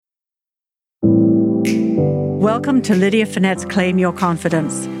Welcome to Lydia Finette's Claim Your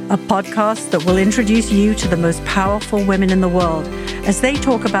Confidence, a podcast that will introduce you to the most powerful women in the world as they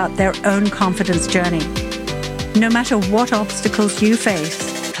talk about their own confidence journey. No matter what obstacles you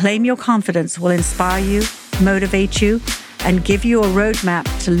face, Claim Your Confidence will inspire you, motivate you, and give you a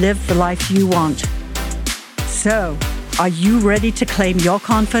roadmap to live the life you want. So, are you ready to claim your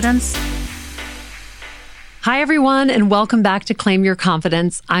confidence? Hi, everyone, and welcome back to Claim Your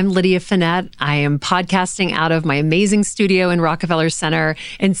Confidence. I'm Lydia Finette. I am podcasting out of my amazing studio in Rockefeller Center,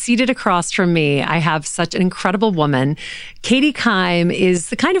 and seated across from me, I have such an incredible woman. Kime is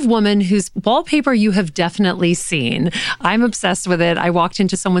the kind of woman whose wallpaper you have definitely seen. I'm obsessed with it. I walked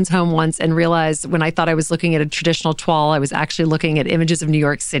into someone's home once and realized when I thought I was looking at a traditional toile, I was actually looking at images of New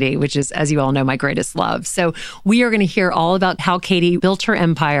York City, which is, as you all know, my greatest love. So we are going to hear all about how Katie built her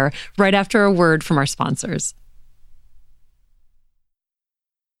empire right after a word from our sponsors.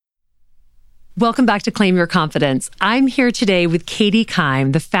 Welcome back to Claim Your Confidence. I'm here today with Katie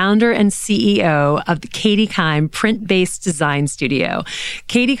Kime, the founder and CEO of the Katie Kime print-based design studio.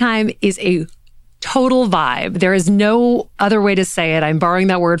 Katie Kime is a total vibe. There is no other way to say it. I'm borrowing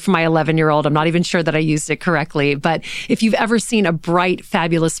that word from my 11-year-old. I'm not even sure that I used it correctly. But if you've ever seen a bright,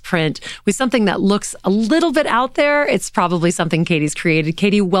 fabulous print with something that looks a little bit out there, it's probably something Katie's created.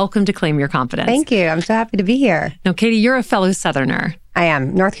 Katie, welcome to Claim Your Confidence. Thank you. I'm so happy to be here. Now, Katie, you're a fellow Southerner. I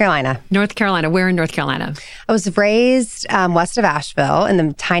am. North Carolina. North Carolina. Where in North Carolina? I was raised west of Asheville in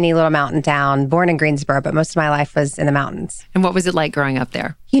the tiny little mountain town, born in Greensboro, but most of my life was in the mountains. And what was it like growing up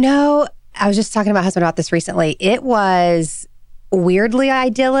there? You know, I was just talking to my husband about this recently. It was weirdly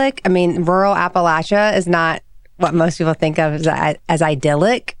idyllic. I mean, rural Appalachia is not what most people think of as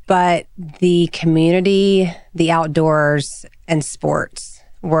idyllic, but the community, the outdoors, and sports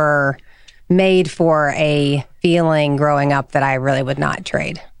were made for a feeling growing up that I really would not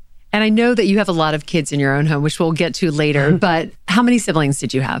trade. And I know that you have a lot of kids in your own home, which we'll get to later, but how many siblings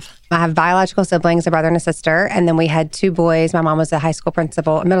did you have? I have biological siblings, a brother and a sister, and then we had two boys. My mom was a middle school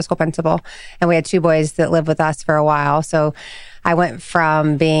principal, and we had two boys that lived with us for a while. So I went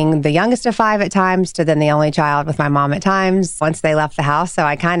from being the youngest of five at times to then the only child with my mom at times once they left the house. So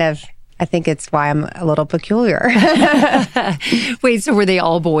I think it's why I'm a little peculiar. Wait, so were they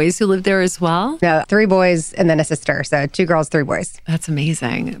all boys who lived there as well? No, three boys and then a sister. So two girls, three boys. That's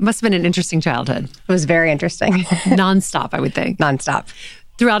amazing. It must have been an interesting childhood. It was very interesting. Nonstop, I would think. Nonstop.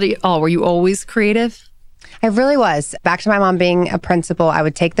 Throughout it all, were you always creative? I really was. Back to my mom being a principal, I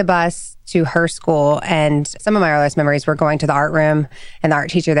would take the bus to her school, and some of my earliest memories were going to the art room, and the art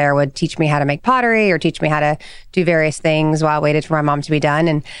teacher there would teach me how to make pottery or teach me how to do various things while I waited for my mom to be done.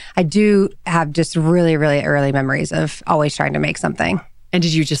 And I do have just really, really early memories of always trying to make something. And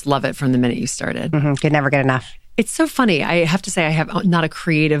did you just love it from the minute you started? Mm-hmm. Could never get enough. It's so funny. I have to say I have not a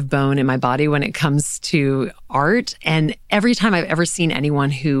creative bone in my body when it comes to art. And every time I've ever seen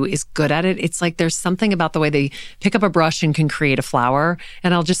anyone who is good at it, it's like there's something about the way they pick up a brush and can create a flower.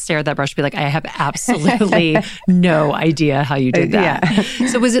 And I'll just stare at that brush and be like, I have absolutely no idea how you did that. Yeah.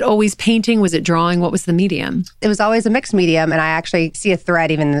 So was it always painting? Was it drawing? What was the medium? It was always a mixed medium. And I actually see a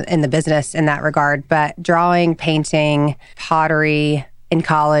thread even in the business in that regard. But drawing, painting, pottery. In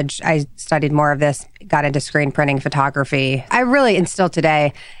college, I studied more of this, got into screen printing, photography. I really instill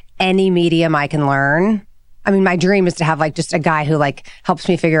today, any medium I can learn. I mean, my dream is to have just a guy who helps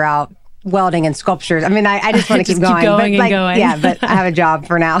me figure out welding and sculptures. I mean, I just want to keep going. Going. Yeah, but I have a job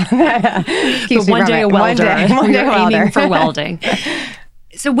for now. But one day a welder. One day aiming for welding.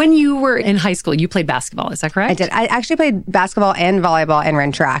 So when you were in high school, you played basketball. Is that correct? I did. I actually played basketball and volleyball and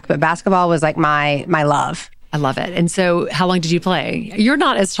ran track, but basketball was my love. I love it. And so how long did you play? You're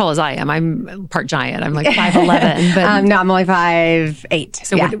not as tall as I am. I'm part giant. I'm 5'11". But no, I'm only 5'8".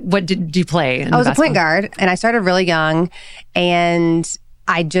 So what did you play? I was a point guard, and I started really young, and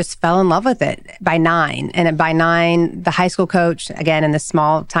I just fell in love with it by 9. And by 9, the high school coach, again, in this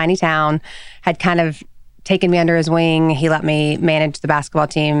small, tiny town, had kind of taken me under his wing. He let me manage the basketball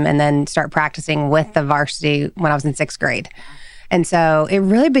team and then start practicing with the varsity when I was in 6th grade. And so it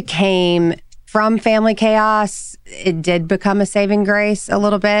really became... From family chaos, it did become a saving grace a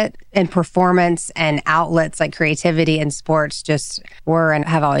little bit. And performance and outlets like creativity and sports just were and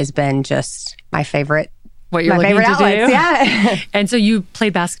have always been just my favorite. What you're looking to outlets, do? Yeah. And so you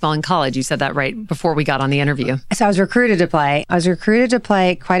played basketball in college. You said that right before we got on the interview. So I was recruited to play.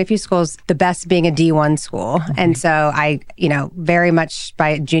 Quite a few schools, the best being a D1 school. Mm-hmm. And so I, very much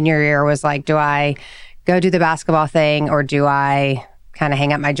by junior year was like, do I go do the basketball thing or do I kind of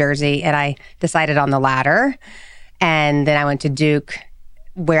hang up my jersey? And I decided on the latter. And then I went to Duke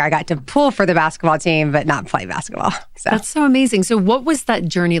where I got to pull for the basketball team, but not play basketball. So that's so amazing. So what was that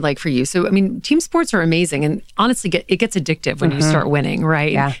journey like for you? So, I mean, team sports are amazing. And honestly, it gets addictive when you start winning,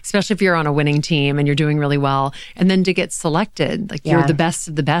 right? Yeah. Especially if you're on a winning team and you're doing really well. And then to get selected, like you're the best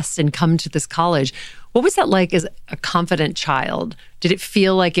of the best and come to this college. What was that like as a confident child? Did it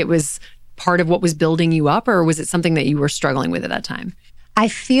feel like it was part of what was building you up, or was it something that you were struggling with at that time? I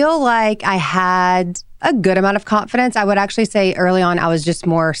feel like I had a good amount of confidence. I would actually say early on, I was just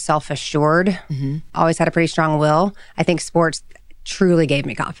more self-assured. Always had a pretty strong will. I think sports truly gave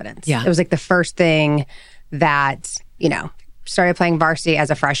me confidence. Yeah. It was like the first thing that, started playing varsity as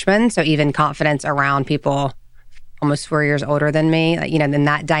a freshman. So even confidence around people almost 4 years older than me, then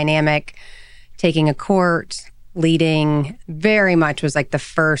that dynamic, taking a court, leading, very much was like the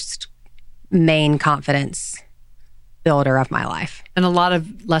first main confidence builder of my life. And a lot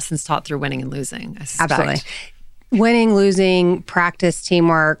of lessons taught through winning and losing, I suspect. Absolutely. Winning, losing, practice,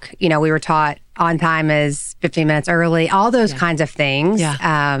 teamwork. We were taught on time is 15 minutes early, all those kinds of things. Yeah.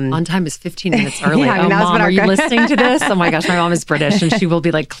 On time is 15 minutes early. Yeah, Mom, are you listening to this? Oh my gosh, my mom is British and she will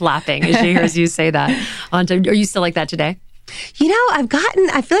be like clapping as she hears you say that. On time. Are you still like that today?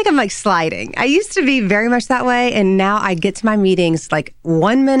 I feel like I'm like sliding. I used to be very much that way. And now I get to my meetings like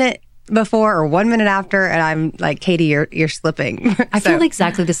 1 minute before or 1 minute after, and I'm like, Katie, you're slipping. I feel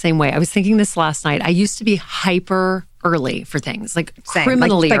exactly the same way. I was thinking this last night. I used to be hyper early for things, like Same.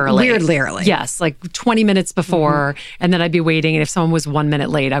 criminally like early. Weirdly early. Yes, like 20 minutes before, and then I'd be waiting, and if someone was 1 minute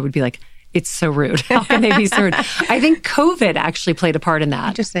late, I would be like, it's so rude. How can they be so rude? I think COVID actually played a part in that.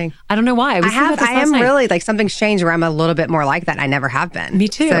 Interesting. I don't know why. I am really like something's changed where I'm a little bit more like that. I never have been. Me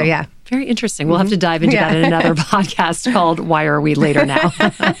too. So yeah. Very interesting. We'll have to dive into that in another podcast called Why Are We Later Now?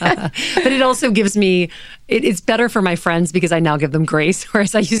 But it also gives me, it's better for my friends because I now give them grace,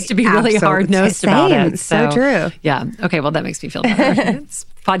 whereas I used to be really hard-nosed about it. So true. Yeah. Okay. Well, that makes me feel better. This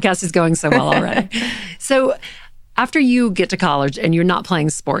podcast is going so well already. So after you get to college and you're not playing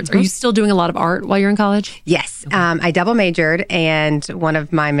sports, are you still doing a lot of art while you're in college? Yes. Okay. I double majored, and one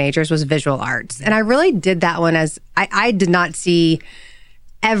of my majors was visual arts. And I really did that one as, I did not see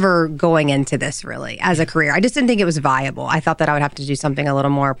ever going into this really as a career. I just didn't think it was viable. I thought that I would have to do something a little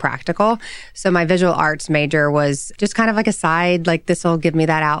more practical. So my visual arts major was just kind of like a side, like this will give me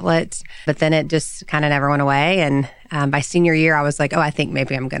that outlet. But then it just kind of never went away. And by senior year, I was like, I think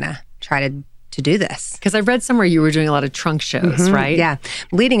maybe I'm going to try to do this. Because I read somewhere you were doing a lot of trunk shows, right? Yeah.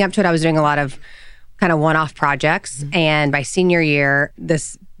 Leading up to it, I was doing a lot of kind of one-off projects. And by senior year,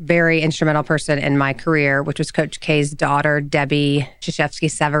 this very instrumental person in my career, which was Coach K's daughter, Debbie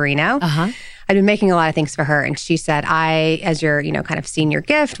Krzyzewski-Severino. I'd been making a lot of things for her. And she said, as your, kind of senior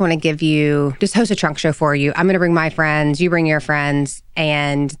gift, want to give you, just host a trunk show for you. I'm going to bring my friends, you bring your friends.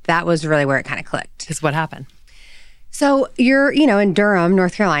 And that was really where it kind of clicked. Because what happened? So you're, in Durham,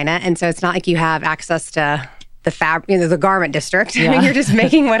 North Carolina. And so it's not like you have access to the garment district. Yeah. You're just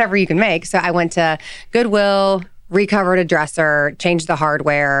making whatever you can make. So I went to Goodwill, recovered a dresser, changed the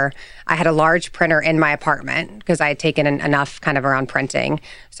hardware. I had a large printer in my apartment because I had taken enough kind of around printing.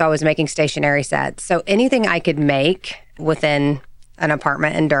 So I was making stationery sets. So anything I could make within an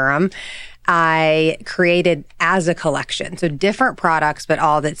apartment in Durham, I created as a collection. So different products, but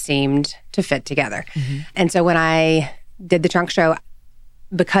all that seemed to fit together. And so when I did the trunk show,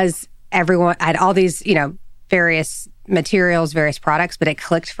 because everyone I had all these, various materials, various products, but it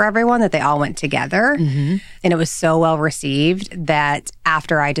clicked for everyone that they all went together. And it was so well received that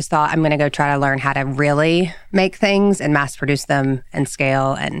after I just thought, I'm going to go try to learn how to really make things and mass produce them and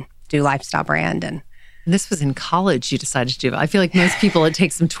scale and do lifestyle brand. And this was in college you decided to do it. I feel like most people, it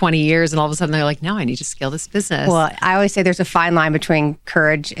takes them 20 years and all of a sudden they're like, no, I need to scale this business. Well, I always say there's a fine line between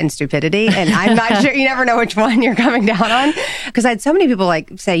courage and stupidity. And I'm not sure, you never know which one you're coming down on. Because I had so many people like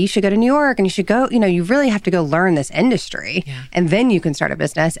say, you should go to New York and you should go, you really have to go learn this industry and then you can start a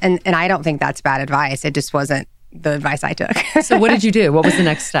business. And I don't think that's bad advice. It just wasn't the advice I took. So what did you do? What was the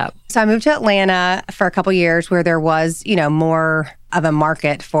next step? So I moved to Atlanta for a couple years where there was, more of a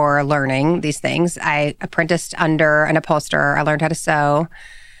market for learning these things. I apprenticed under an upholsterer. I learned how to sew.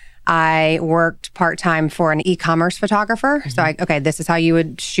 I worked part-time for an e-commerce photographer. So this is how you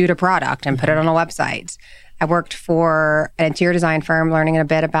would shoot a product and put it on a website. I worked for an interior design firm, learning a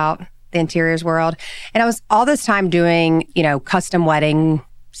bit about the interiors world. And I was all this time doing, custom wedding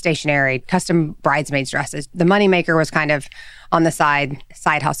stationery, custom bridesmaids dresses. The moneymaker was kind of on the side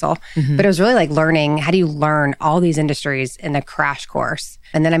hustle, but it was really like learning, how do you learn all these industries in the crash course?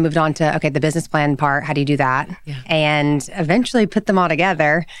 And then I moved on to, the business plan part, how do you do that? And eventually put them all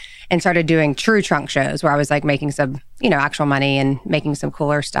together and started doing true trunk shows where I was like making some, actual money and making some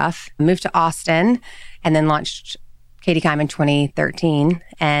cooler stuff. Moved to Austin and then launched Katie Kime in 2013.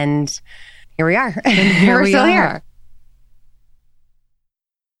 And here we are. And here We're we still are. here.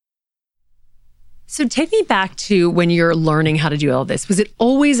 So take me back to when you're learning how to do all this. Was it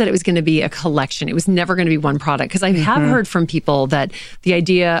always that it was going to be a collection? It was never going to be one product? Because I have heard from people that the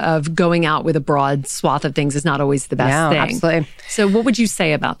idea of going out with a broad swath of things is not always the best thing. Absolutely. So what would you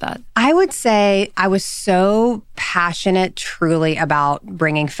say about that? I would say I was so passionate truly about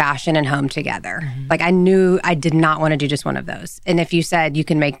bringing fashion and home together. Like I knew I did not want to do just one of those. And if you said you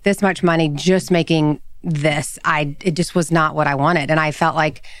can make this much money just making this, it just was not what I wanted. And I felt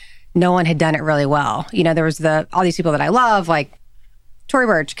like no one had done it really well. You know, there was all these people that I love, like Tory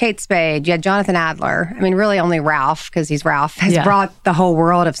Burch, Kate Spade, you had Jonathan Adler. I mean, really only Ralph, because he's Ralph, has brought the whole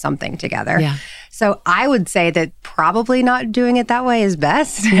world of something together. Yeah. So I would say that probably not doing it that way is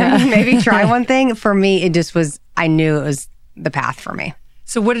best. Maybe try one thing. For me, it just was, I knew it was the path for me.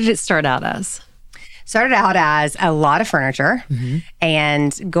 So what did it start out as? Started out as a lot of furniture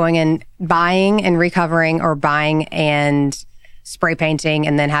and going and buying and recovering, or buying and spray painting,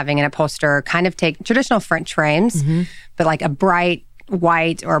 and then having an upholsterer kind of take traditional French frames, but like a bright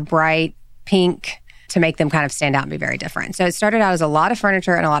white or bright pink to make them kind of stand out and be very different. So it started out as a lot of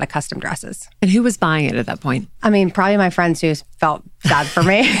furniture and a lot of custom dresses. And who was buying it at that point? I mean, probably my friends who felt sad for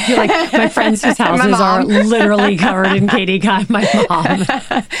me. You're like, my friends whose houses are literally covered in Katie Kime, my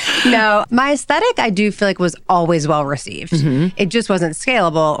mom. No, my aesthetic, I do feel like was always well received. It just wasn't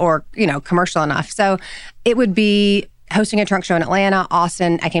scalable or, commercial enough. So it would be hosting a trunk show in Atlanta,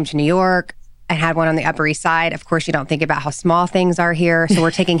 Austin. I came to New York. I had one on the Upper East Side. Of course, you don't think about how small things are here. So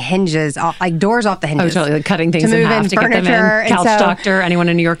we're taking hinges, like doors off the hinges. Oh, totally. Like cutting things in half to get them in. Couch doctor. Anyone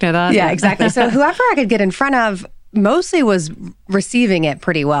in New York know that? Yeah, exactly. So whoever I could get in front of mostly was receiving it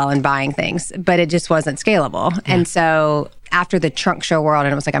pretty well and buying things, but it just wasn't scalable. Yeah. And so after the trunk show world,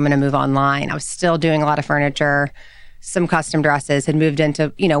 and it was like, I'm going to move online. I was still doing a lot of furniture, some custom dresses, had moved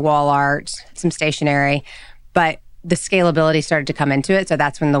into, wall art, some stationery, but the scalability started to come into it. So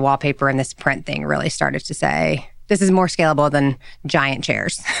that's when the wallpaper and this print thing really started to say, this is more scalable than giant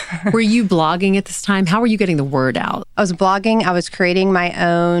chairs. Were you blogging at this time? How were you getting the word out? I was blogging. I was creating my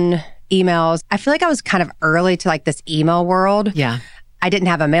own emails. I feel like I was kind of early to like this email world. Yeah. I didn't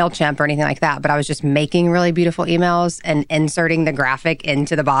have a MailChimp or anything like that, but I was just making really beautiful emails and inserting the graphic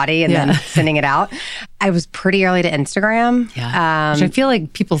into the body and then sending it out. I was pretty early to Instagram. Yeah. Which I feel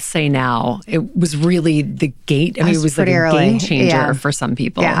like people say now, it was really the gate. I mean, it was like a game changer for some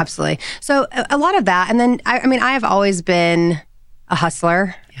people. Yeah, absolutely. So a lot of that. And then, I have always been a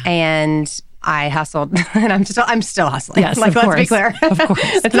hustler and I hustled and I'm still hustling. Yes, like, of let's be clear. Of course.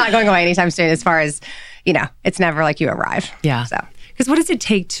 It's not going away anytime soon as far as, it's never like you arrive. Yeah. So. Because what does it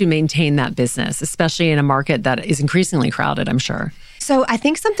take to maintain that business, especially in a market that is increasingly crowded, I'm sure? So I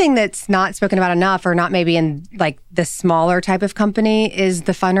think something that's not spoken about enough, or not maybe in like the smaller type of company, is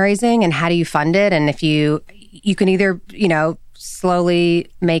the fundraising and how do you fund it? And if you can either,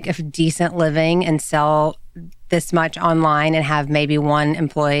 slowly make a decent living and sell this much online and have maybe one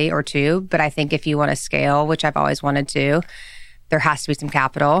employee or two. But I think if you want to scale, which I've always wanted to, there has to be some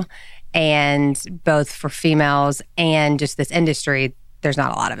capital. And both for females and just this industry, there's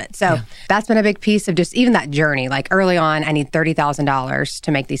not a lot of it. So that's been a big piece of just even that journey. Like early on, I need $30,000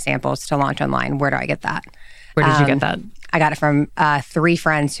 to make these samples to launch online. Where do I get that? Where did you get that? I got it from 3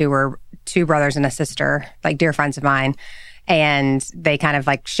 friends who were 2 brothers and a sister, like dear friends of mine. And they kind of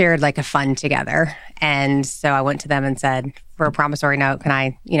like shared like a fund together. And so I went to them and said, for a promissory note, can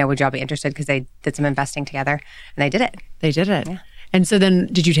I, would y'all be interested? Because they did some investing together and they did it. They did it. Yeah. And so then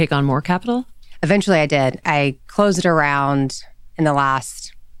did you take on more capital? Eventually I did. I closed it around in the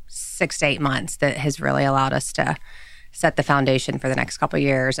last 6 to 8 months that has really allowed us to set the foundation for the next couple of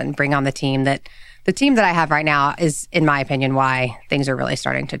years and bring on the team that I have right now is, in my opinion, why things are really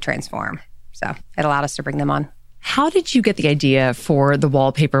starting to transform. So it allowed us to bring them on. How did you get the idea for the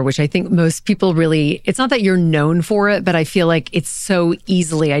wallpaper, which I think most people really, it's not that you're known for it, but I feel like it's so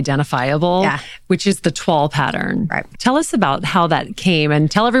easily identifiable, which is the toile pattern. Right. Tell us about how that came and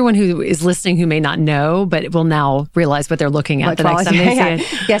tell everyone who is listening who may not know, but will now realize what they're looking at the next time they see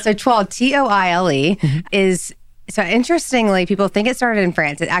it. Yeah, so toile, T-O-I-L-E, is... So interestingly, people think it started in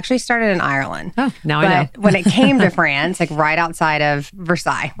France. It actually started in Ireland. Oh, now I know. But when it came to France, like right outside of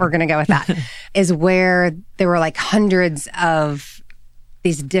Versailles, we're going to go with that, is where there were like hundreds of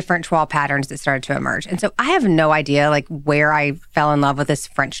these different toile patterns that started to emerge. And so I have no idea like where I fell in love with this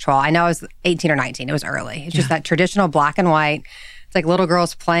French toile. I know I was 18 or 19. It was early. It's just that traditional black and white. It's like little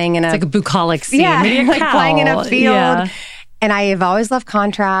girls playing in It's like a bucolic scene. Yeah, like playing in a field. Yeah. And I have always loved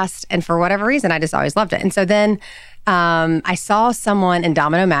contrast. And for whatever reason, I just always loved it. And so then I saw someone in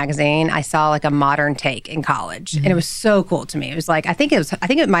Domino magazine. I saw like a modern take in college, and it was so cool to me. It was like I think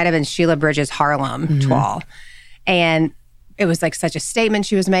it might have been Sheila Bridges' Harlem toile, and it was like such a statement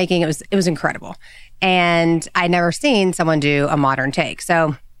she was making. It was incredible, and I'd never seen someone do a modern take.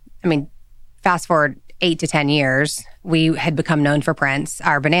 So, I mean, fast forward 8 to 10 years, we had become known for prints.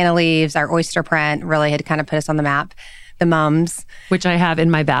 Our banana leaves, our oyster print really had kind of put us on the map. The mums. Which I have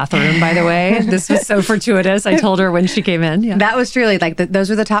in my bathroom, by the way. This was so fortuitous. I told her when she came in. Yeah. That was truly like, those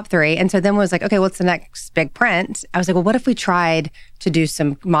were the top 3. And so then was like, okay, what's the next big print? I was like, well, what if we tried to do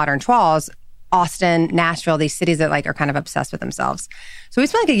some modern toiles? Austin, Nashville, these cities that like are kind of obsessed with themselves. So we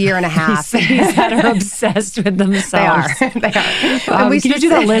spent like a year and a half. Cities that are obsessed with themselves. They are. Can you do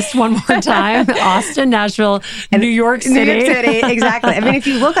that list one more time? Austin, Nashville, and New York City. New York City, exactly. I mean, if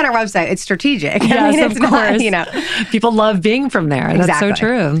you look on our website, it's strategic. Yes, I mean, it's of course. not, People love being from there. Exactly. That's so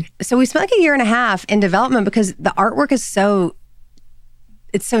true. So we spent like a year and a half in development because the artwork is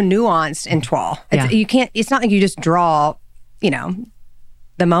it's so nuanced in toile. It's not like you just draw,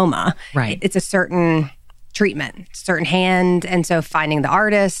 the MoMA. Right. It's a certain treatment, certain hand. And so finding the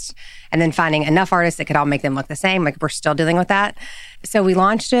artist and then finding enough artists that could all make them look the same. Like we're still dealing with that. So we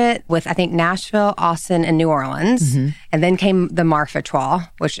launched it with, I think, Nashville, Austin, and New Orleans. And then came the Marfa toile,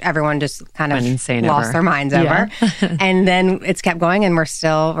 which everyone just kind of lost their minds over. And then it's kept going and we're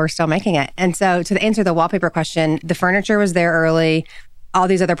still making it. And so to answer the wallpaper question, the furniture was there early. All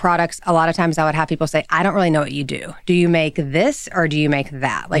these other products, a lot of times I would have people say, I don't really know what you do. Do you make this or do you make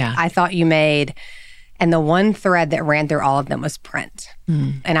that? Like I thought you made, and the one thread that ran through all of them was print.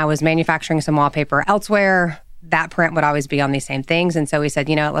 And I was manufacturing some wallpaper elsewhere. That print would always be on these same things. And so we said,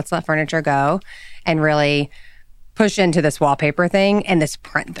 let's let furniture go and really push into this wallpaper thing and this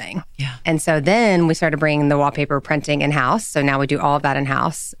print thing. Yeah. And so then we started bringing the wallpaper printing in-house. So now we do all of that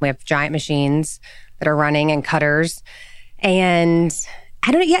in-house. We have giant machines that are running and cutters. And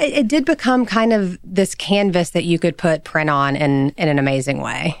I don't know. Yeah, it did become kind of this canvas that you could put print on in an amazing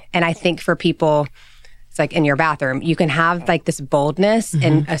way. And I think for people, it's like in your bathroom, you can have like this boldness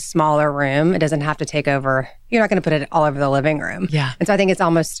in a smaller room. It doesn't have to take over. You're not going to put it all over the living room. Yeah. And so I think it's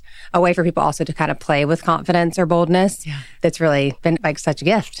almost a way for people also to kind of play with confidence or boldness. Yeah. That's really been like such a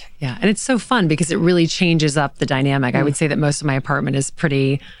gift. Yeah. And it's so fun because it really changes up the dynamic. I would say that most of my apartment is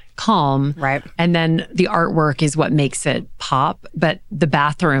pretty calm. Right. And then the artwork is what makes it pop. But the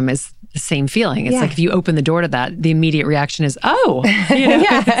bathroom is the same feeling. It's like if you open the door to that, the immediate reaction is, oh.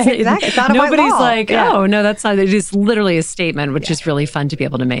 Exactly. It's not a white nobody's wall. like, oh, no, that's not. It is literally a statement, which is really fun to be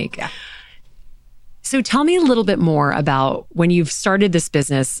able to make. Yeah. So tell me a little bit more about when you've started this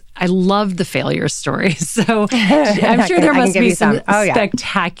business. I love the failure stories. So I'm sure there must be some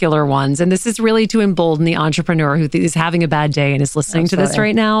spectacular ones. And this is really to embolden the entrepreneur who is having a bad day and is listening to this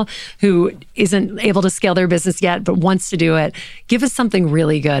right now, who isn't able to scale their business yet, but wants to do it. Give us something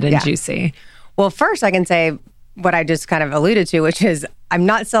really good and juicy. Well, first I can say what I just kind of alluded to, which is I'm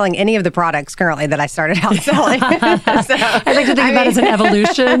not selling any of the products currently that I started out selling. So, I like to think about it as an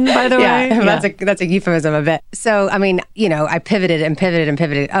evolution, by the way. That's a euphemism a bit. So, I mean, I pivoted and pivoted and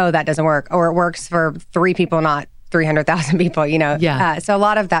pivoted. Oh, that doesn't work. Or it works for 3 people, not 300,000 people, So a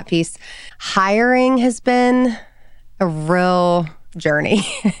lot of that piece. Hiring has been a real journey.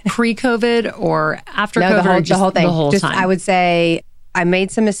 Pre-COVID or after COVID? The whole thing. The whole time. I would say I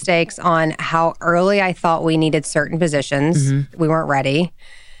made some mistakes on how early I thought we needed certain positions. We weren't ready,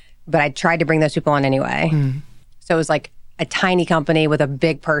 but I tried to bring those people on anyway. So it was like a tiny company with a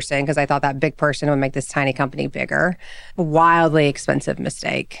big person because I thought that big person would make this tiny company bigger. Wildly expensive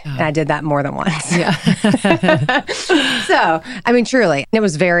mistake. And I did that more than once. Yeah. So, I mean, truly, it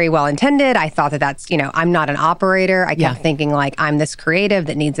was very well intended. I thought that's, I'm not an operator. I kept thinking like I'm this creative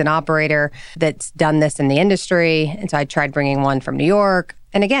that needs an operator that's done this in the industry. And so I tried bringing one from New York.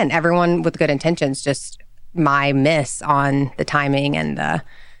 And again, everyone with good intentions, just my miss on the timing and the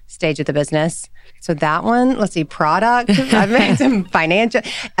stage of the business. So that one, let's see, product. I've made some financial.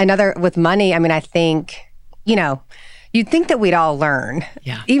 Another with money. I mean, I think, you'd think that we'd all learn,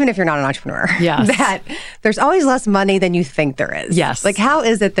 even if you're not an entrepreneur, that there's always less money than you think there is. Yes. Like, how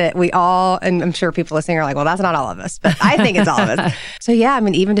is it that we all, and I'm sure people listening are like, well, that's not all of us, but I think it's all of us. So I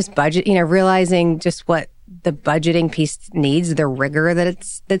mean, even just budget, realizing just what the budgeting piece needs, the rigor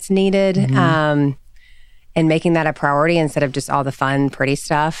that's needed, and making that a priority instead of just all the fun, pretty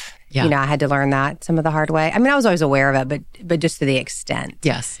stuff. Yeah. I had to learn that some of the hard way. I mean, I was always aware of it, but just to the extent.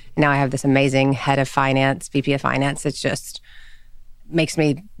 Yes. Now I have this amazing head of finance, VP of finance. It's just makes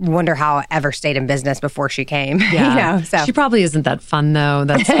me wonder how I ever stayed in business before she came. Yeah. So She probably isn't that fun, though.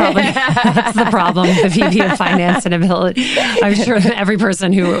 That's probably that's the problem. The VP of Finance and ability. I'm sure every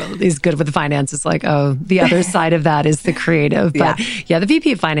person who is good with finance is like, oh, the other side of that is the creative. But yeah, the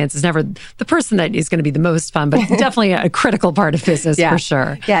VP of Finance is never the person that is going to be the most fun, but definitely a critical part of business for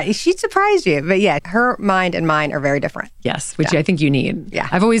sure. Yeah, she'd surprise you. But yeah, her mind and mine are very different. Yes, which I think you need. Yeah,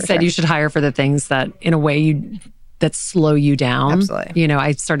 I've always said you should hire for the things that, in a way, that slow you down. Absolutely. You know,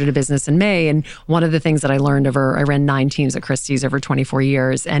 I started a business in May, and one of the things that I learned I ran 9 teams at Christie's over 24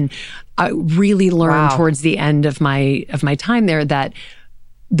 years. And I really learned towards the end of my time there that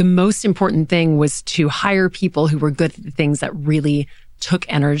the most important thing was to hire people who were good at the things that really took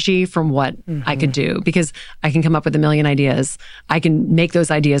energy from what I could do, because I can come up with a million ideas. I can make those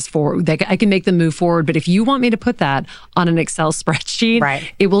ideas forward. I can make them move forward. But if you want me to put that on an Excel spreadsheet,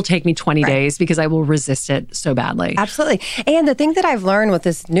 it will take me 20 days because I will resist it so badly. Absolutely. And the thing that I've learned with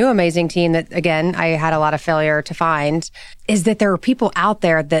this new amazing team that, again, I had a lot of failure to find, is that there are people out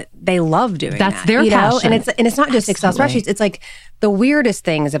there that they love doing That's their passion. And it's not just Excel spreadsheets. It's like the weirdest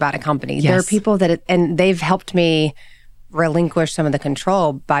things about a company. There are people that, and they've helped me relinquish some of the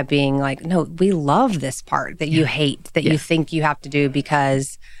control by being like, no, we love this part that you hate, that you think you have to do,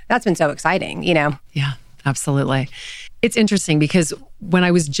 because that's been so exciting, you know? Yeah, absolutely. It's interesting because when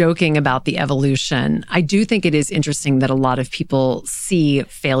I was joking about the evolution, I do think it is interesting that a lot of people see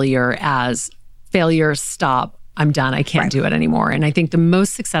failure as failure, stop, I'm done. I can't do it anymore. And I think the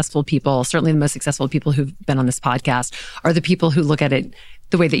most successful people, certainly the most successful people who've been on this podcast, are the people who look at it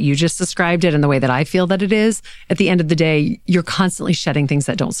the way that you just described it and the way that I feel that it is. At the end of the day, you're constantly shedding things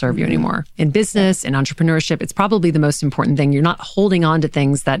that don't serve you anymore. In business, in entrepreneurship, it's probably the most important thing. You're not holding on to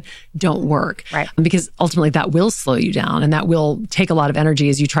things that don't work. Right. Because ultimately that will slow you down, and that will take a lot of energy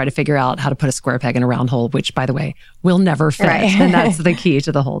as you try to figure out how to put a square peg in a round hole, which, by the way, will never fit. And that's the key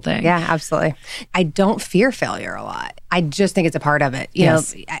to the whole thing. Yeah, absolutely. I don't fear failure a lot. I just think it's a part of it. You know,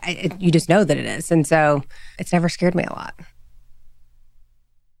 you just know that it is. And so it's never scared me a lot.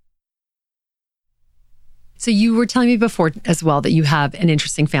 So you were telling me before as well that you have an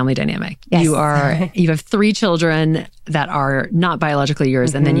interesting family dynamic. Yes. You have 3 children that are not biologically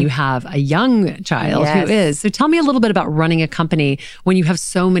yours, and then you have a young child who is. So tell me a little bit about running a company when you have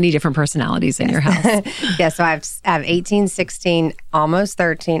so many different personalities in your house. So I have 18, 16, almost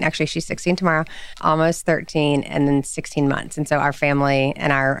 13. Actually, she's 16 tomorrow, almost 13, and then 16 months. And so our family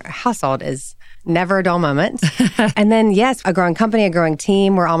and our household is never a dull moment. And then, yes, a growing company, a growing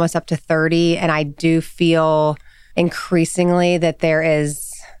team. We're almost up to 30. And I do feel increasingly that there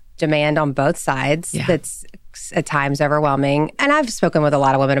is demand on both sides that's at times overwhelming. And I've spoken with a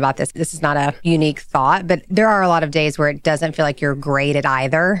lot of women about this. This is not a unique thought, but there are a lot of days where it doesn't feel like you're great at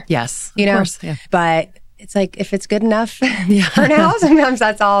either. Yes, you know, of course, but it's like, if it's good enough for now, sometimes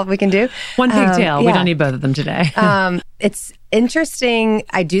that's all we can do. One pigtail. We don't need both of them today. It's interesting.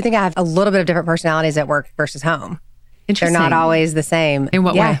 I do think I have a little bit of different personalities at work versus home. Interesting. They're not always the same. In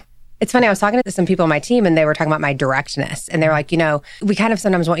what way? It's funny. I was talking to some people on my team, and they were talking about my directness. And they were like, you know, we kind of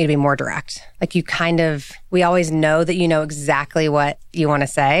sometimes want you to be more direct. Like, we always know that you know exactly what you want to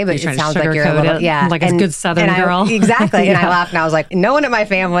say, but it sounds like you're a little, like a good Southern girl. Exactly. And I laughed, and I was like, no one in my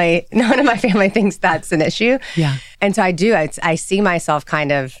family thinks that's an issue. Yeah. And so I do. I see myself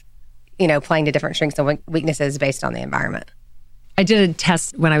kind of, you know, playing to different strengths and weaknesses based on the environment. I did a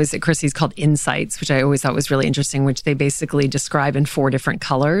test when I was at Christie's called Insights, which I always thought was really interesting, which they basically describe in 4 different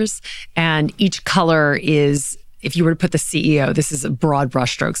colors. And each color is, if you were to put the CEO, this is broad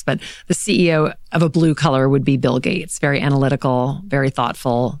brushstrokes, but the CEO of a blue color would be Bill Gates, very analytical, very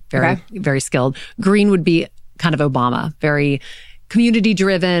thoughtful, very skilled. Green would be kind of Obama, very community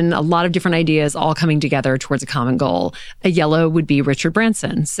driven, a lot of different ideas all coming together towards a common goal. A yellow would be Richard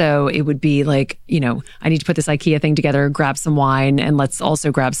Branson. So it would be like, you know, I need to put this IKEA thing together, grab some wine, and let's also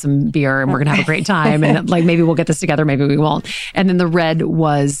grab some beer, and we're going to have a great time. And like, maybe we'll get this together, maybe we won't. And then the red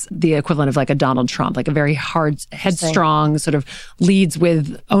was the equivalent of like a Donald Trump, like a very hard, headstrong, sort of leads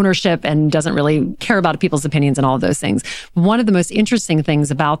with ownership and doesn't really care about people's opinions and all of those things. One of the most interesting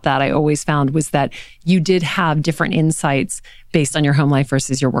things about that I always found was that you did have different insights based on your home life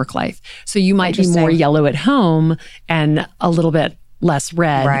versus your work life. So you might be more yellow at home and a little bit less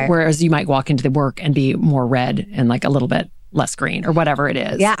red, whereas you might walk into the work and be more red and like a little bit less green or whatever it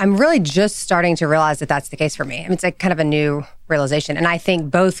is. Yeah, I'm really just starting to realize that that's the case for me. I mean, it's like kind of a new realization. And I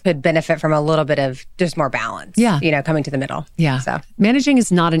think both could benefit from a little bit of just more balance. Yeah. You know, coming to the middle. Yeah. So managing is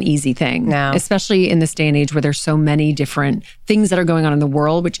not an easy thing. No. Especially in this day and age where there's so many different things that are going on in the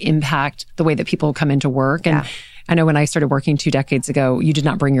world which impact the way that people come into work. And I know when I started working 2 decades ago, you did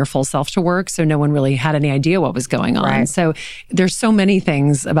not bring your full self to work. So no one really had any idea what was going on. Right. So there's so many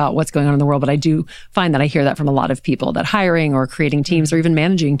things about what's going on in the world. But I do find that I hear that from a lot of people, that hiring or creating teams or even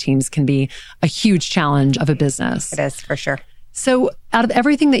managing teams can be a huge challenge of a business. It is, for sure. So out of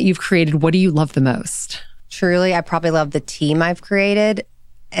everything that you've created, what do you love the most? Truly, I probably love the team I've created.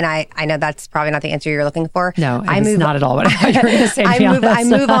 And I know that's probably not the answer you're looking for. No, it's not at all what I thought you were going to say. I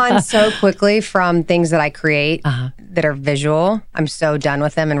move on so quickly from things that I create that are visual. I'm so done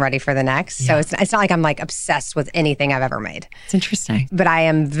with them and ready for the next. Yeah. So it's not like I'm like obsessed with anything I've ever made. It's interesting. But I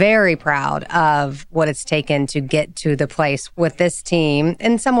am very proud of what it's taken to get to the place with this team.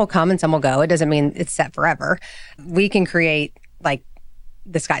 And some will come and some will go. It doesn't mean it's set forever. We can create, like,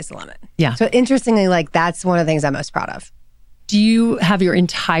 the sky's the limit. Yeah. So interestingly, like, that's one of the things I'm most proud of. Do you have your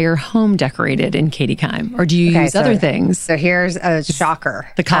entire home decorated in Katie Kime, or do you use other things? So here's a shocker.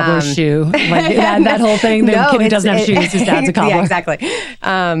 The cobbler's shoe. Like that whole thing. No, Katie doesn't have shoes. His dad's a cobbler. Yeah, exactly.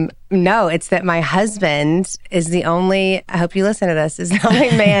 No, it's that my husband is the only, I hope you listen to this, is the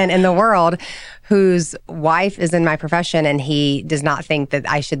only man in the world whose wife is in my profession, and he does not think that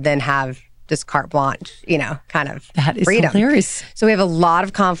I should then have just carte blanche, kind of that is freedom. Hilarious. So we have a lot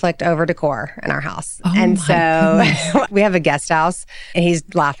of conflict over decor in our house. Oh, and so we have a guest house, and he's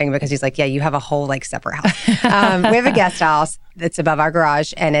laughing because he's like, yeah, you have a whole like separate house. We have a guest house that's above our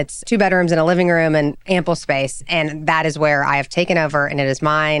garage, and it's 2 bedrooms and a living room and ample space. And that is where I have taken over, and it is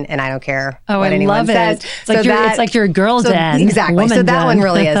mine, and I don't care what anyone says. It's like your girl den. Exactly. So that den. one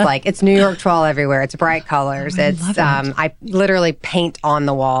really is like, it's New York Twill everywhere. It's bright colors. I literally paint on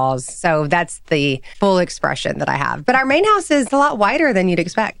the walls. So that's the full expression that I have. But our main house is a lot wider than you'd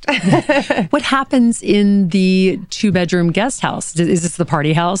expect. What happens in the 2-bedroom guest house? Is this the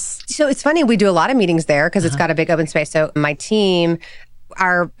party house? So it's funny. We do a lot of meetings there because it's got a big open space. So my team,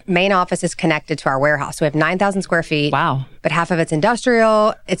 our main office is connected to our warehouse. So we have 9,000 square feet. Wow. But half of it's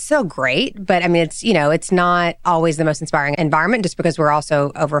industrial. It's so great. But I mean, it's not always the most inspiring environment just because we're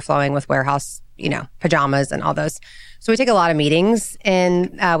also overflowing with warehouse, pajamas and all those. So we take a lot of meetings, and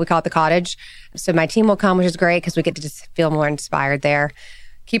we call it the cottage. So my team will come, which is great because we get to just feel more inspired there.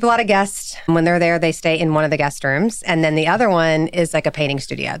 Keep a lot of guests. When they're there, they stay in one of the guest rooms. And then the other one is like a painting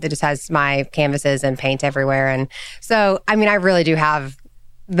studio that just has my canvases and paint everywhere. And so, I mean, I really do have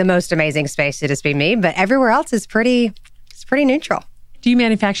the most amazing space to just be me, but everywhere else is pretty neutral. Do you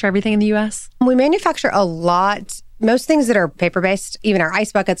manufacture everything in the U.S.? We manufacture a lot. Most things that are paper-based, even our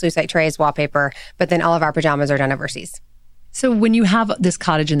ice buckets, lucite trays, wallpaper, but then all of our pajamas are done overseas. So when you have this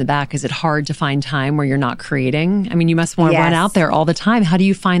cottage in the back, is it hard to find time where you're not creating? I mean, you must want to run out there all the time. How do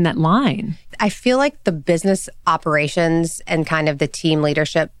you find that line? I feel like the business operations and kind of the team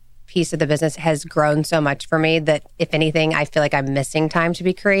leadership piece of the business has grown so much for me that if anything, I feel like I'm missing time to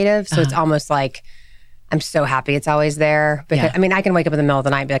be creative. So it's almost like I'm so happy it's always there. Because I mean, I can wake up in the middle of the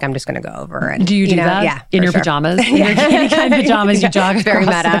night and be like, I'm just going to go over. And, do you do that? Yeah. In your pajamas? In your Katie Kime pajamas, you jog across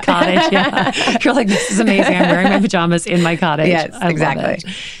meta. the cottage. Yeah. You're like, this is amazing. I'm wearing my pajamas in my cottage. Yes, I exactly. love it.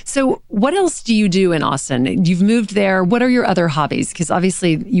 So what else do you do in Austin? You've moved there. What are your other hobbies? Because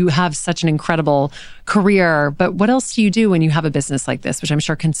obviously you have such an incredible career, but what else do you do when you have a business like this, which I'm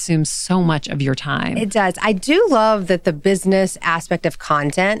sure consumes so much of your time? It does. I do love that the business aspect of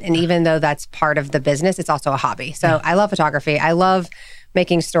content, and even though that's part of the business, it's also a hobby. So I love photography. I love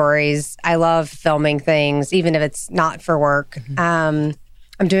making stories. I love filming things, even if it's not for work. I'm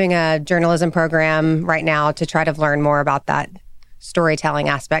doing a journalism program right now to try to learn more about that storytelling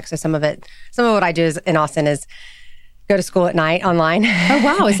aspect. So some of what I do in Austin is go to school at night online. Oh,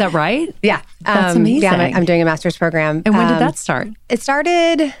 wow. Is that right? Yeah. That's amazing. Yeah, I'm doing a master's program. And when did that start? It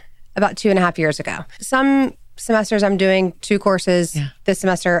started about 2.5 years ago. Some semesters I'm doing 2 courses. Yeah. This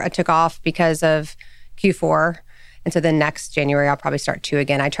semester I took off because of Q4. And so then next January, I'll probably start 2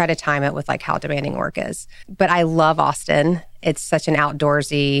 again. I try to time it with like how demanding work is. But I love Austin. It's such an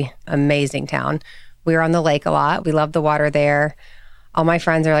outdoorsy, amazing town. We're on the lake a lot. We love the water there. All my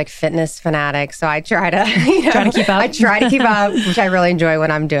friends are like fitness fanatics. So I try to, try to keep up. I try to keep up, which I really enjoy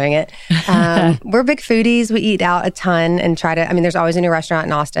when I'm doing it. We're big foodies. We eat out a ton and there's always a new restaurant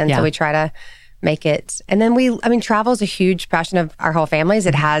in Austin. Yeah. So we try to make it. And then travel is a huge passion of our whole families.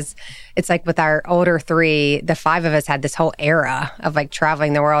 It's like with our older 3, the 5 of us had this whole era of like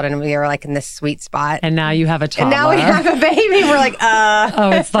traveling the world, and we were like in this sweet spot. And now you have a toddler. And now we have a baby. We're like,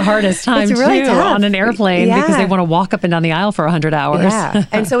 Oh, it's the hardest time it's really tough. On an airplane because they want to walk up and down the aisle for 100 hours. Yeah.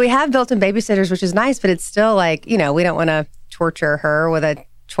 And so we have built-in babysitters, which is nice, but it's still like, we don't want to torture her with a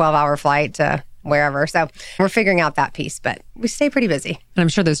 12-hour flight to wherever. So we're figuring out that piece, but we stay pretty busy. And I'm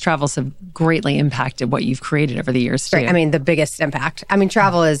sure those travels have greatly impacted what you've created over the years too. Right. I mean, the biggest impact. I mean,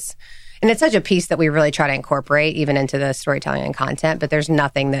 travel is, And it's such a piece that we really try to incorporate even into the storytelling and content, but there's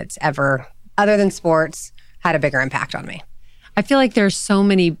nothing that's ever, other than sports, had a bigger impact on me. I feel like there's so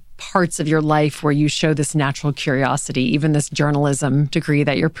many parts of your life where you show this natural curiosity, even this journalism degree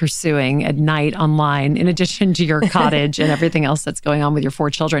that you're pursuing at night online, in addition to your cottage and everything else that's going on with your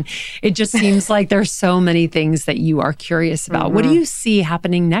 4 children. It just seems like there's so many things that you are curious about. Mm-hmm. What do you see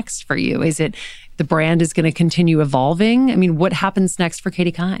happening next for you? Is it the brand is going to continue evolving? I mean, what happens next for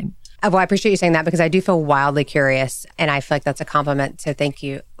Katie Kime? Well, I appreciate you saying that because I do feel wildly curious and I feel like that's a compliment. So thank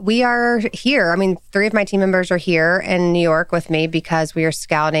you. We are here. I mean, 3 of my team members are here in New York with me because we are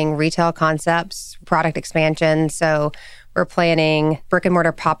scouting retail concepts, product expansion. So we're planning brick and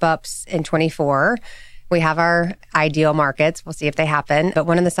mortar pop-ups in 24. We have our ideal markets. We'll see if they happen. But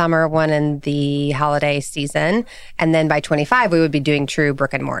one in the summer, one in the holiday season. And then by 25, we would be doing true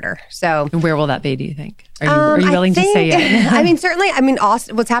brick and mortar. So where will that be, do you think? Are you willing to say it? I mean, certainly. I mean,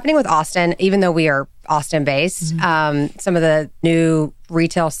 Austin, what's happening with Austin, even though we are Austin-based, some of the new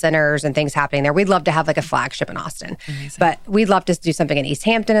retail centers and things happening there, we'd love to have like a flagship in Austin. Amazing. But we'd love to do something in East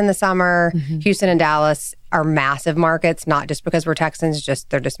Hampton in the summer. Houston and Dallas are massive markets, not just because we're Texans,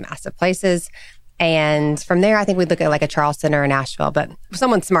 they're just massive places. And from there, I think we'd look at like a Charleston or a Nashville, but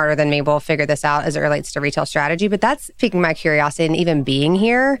someone smarter than me will figure this out as it relates to retail strategy. But that's piquing my curiosity, and even being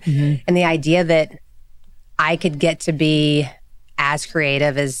here and the idea that I could get to be as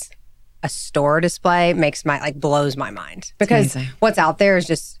creative as a store display blows my mind, because what's out there is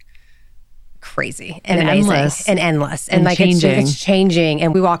just crazy and amazing and endless and like changing. It's changing.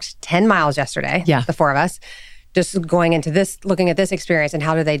 And we walked 10 miles yesterday, the 4 of us. Just going into this, looking at this experience and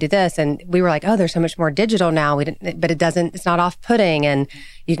how do they do this? And we were like, oh, there's so much more digital now. But it's not off-putting, and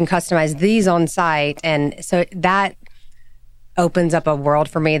you can customize these on site. And so that opens up a world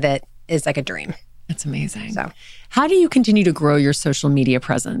for me that is like a dream. That's amazing. So how do you continue to grow your social media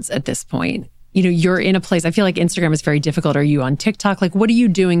presence at this point? You know, you're in a place, I feel like Instagram is very difficult. Are you on TikTok? Like, what are you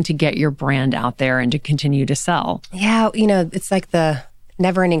doing to get your brand out there and to continue to sell? Yeah, it's like the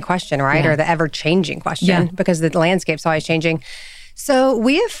never-ending question, right? Or the ever-changing question, because the landscape's always changing. So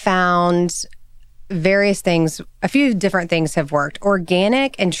we have found various things, a few different things have worked.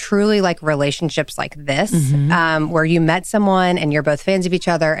 Organic and truly like relationships like this, where you met someone and you're both fans of each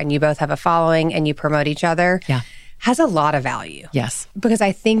other and you both have a following and you promote each other, has a lot of value. Yes. Because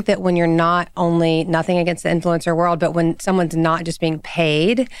I think that when you're not only, nothing against the influencer world, but when someone's not just being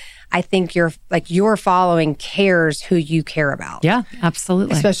paid, I think your following cares who you care about. Yeah,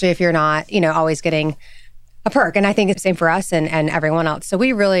 absolutely. Especially if you're not, always getting a perk. And I think it's the same for us and everyone else. So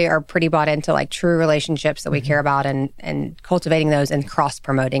we really are pretty bought into like true relationships that we care about and cultivating those and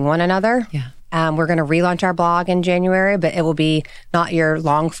cross-promoting one another. Yeah. We're going to relaunch our blog in January, but it will be not your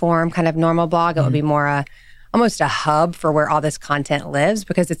long form kind of normal blog. It will be more almost a hub for where all this content lives,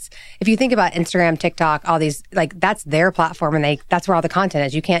 because if you think about Instagram, TikTok, all these, like that's their platform and that's where all the content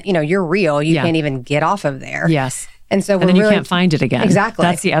is. You can't, you're real. You can't even get off of there. Yes. And so then you can't find it again. Exactly.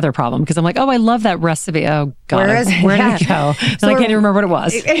 That's the other problem, because I'm like, oh, I love that recipe. Oh, God. Where did it go? So I can't even remember what it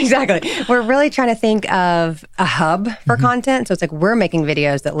was. Exactly. We're really trying to think of a hub for content. So it's like we're making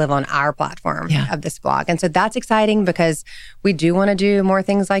videos that live on our platform of this blog. And so that's exciting because we do want to do more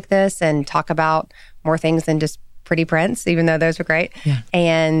things like this and talk about more things than just pretty prints, even though those were great. Yeah.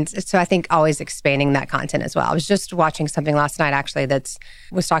 And so I think always expanding that content as well. I was just watching something last night actually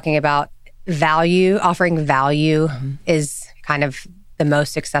was talking about value. Offering value is kind of the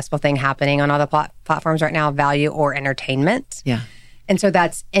most successful thing happening on all the platforms right now, value or entertainment. Yeah. And so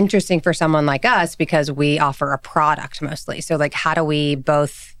that's interesting for someone like us because we offer a product mostly. So like, how do we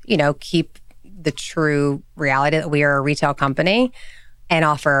both, keep the true reality that we are a retail company and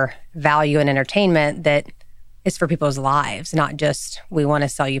offer value and entertainment that is for people's lives, not just we want to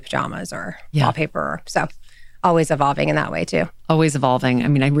sell you pajamas or wallpaper. So always evolving in that way too. Always evolving. I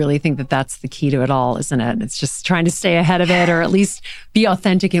mean, I really think that that's the key to it all, isn't it? It's just trying to stay ahead of it, or at least be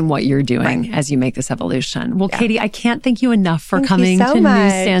authentic in what you're doing as you make this evolution. Well, Katie, I can't thank you enough for coming to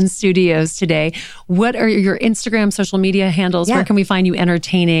Newsstand Studios today. What are your Instagram, social media handles? Where can we find you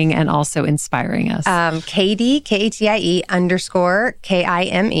entertaining and also inspiring us? Katie, Katie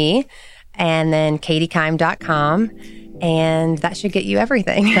 _Kime, and then katiekime.com. And that should get you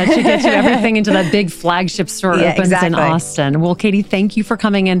everything. That should get you everything into that big flagship store opens in Austin. Well, Katie, thank you for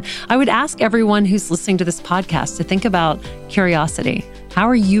coming in. I would ask everyone who's listening to this podcast to think about curiosity. How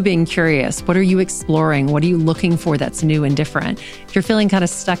are you being curious? What are you exploring? What are you looking for that's new and different? If you're feeling kind of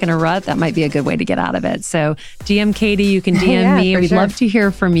stuck in a rut, that might be a good way to get out of it. So DM Katie, you can DM me. We'd love to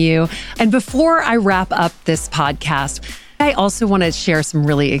hear from you. And before I wrap up this podcast, I also want to share some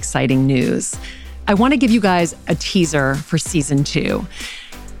really exciting news. I want to give you guys a teaser for season 2.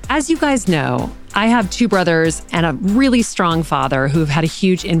 As you guys know, I have two brothers and a really strong father who have had a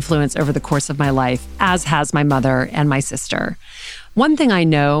huge influence over the course of my life, as has my mother and my sister. One thing I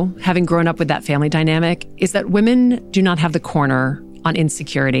know, having grown up with that family dynamic, is that women do not have the corner on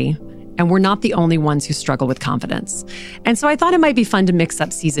insecurity, and we're not the only ones who struggle with confidence. And so I thought it might be fun to mix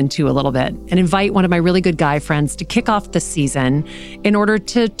up season 2 a little bit and invite one of my really good guy friends to kick off the season in order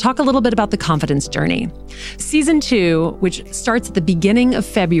to talk a little bit about the confidence journey. Season 2, which starts at the beginning of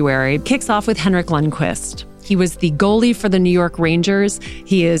February, kicks off with Henrik Lundqvist. He was the goalie for the New York Rangers.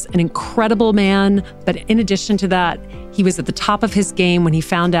 He is an incredible man, but in addition to that, he was at the top of his game when he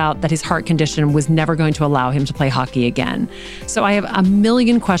found out that his heart condition was never going to allow him to play hockey again. So I have a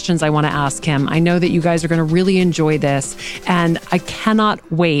million questions I want to ask him. I know that you guys are going to really enjoy this, and I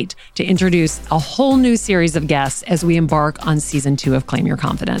cannot wait to introduce a whole new series of guests as we embark on season 2 of Claim Your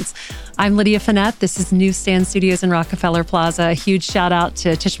Confidence. I'm Lydia Finette. This is Newsstand Studios in Rockefeller Plaza. A huge shout out to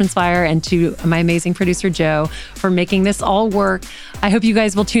Tishman Spire and to my amazing producer, Joe, for making this all work. I hope you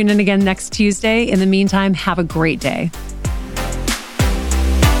guys will tune in again next Tuesday. In the meantime, have a great day.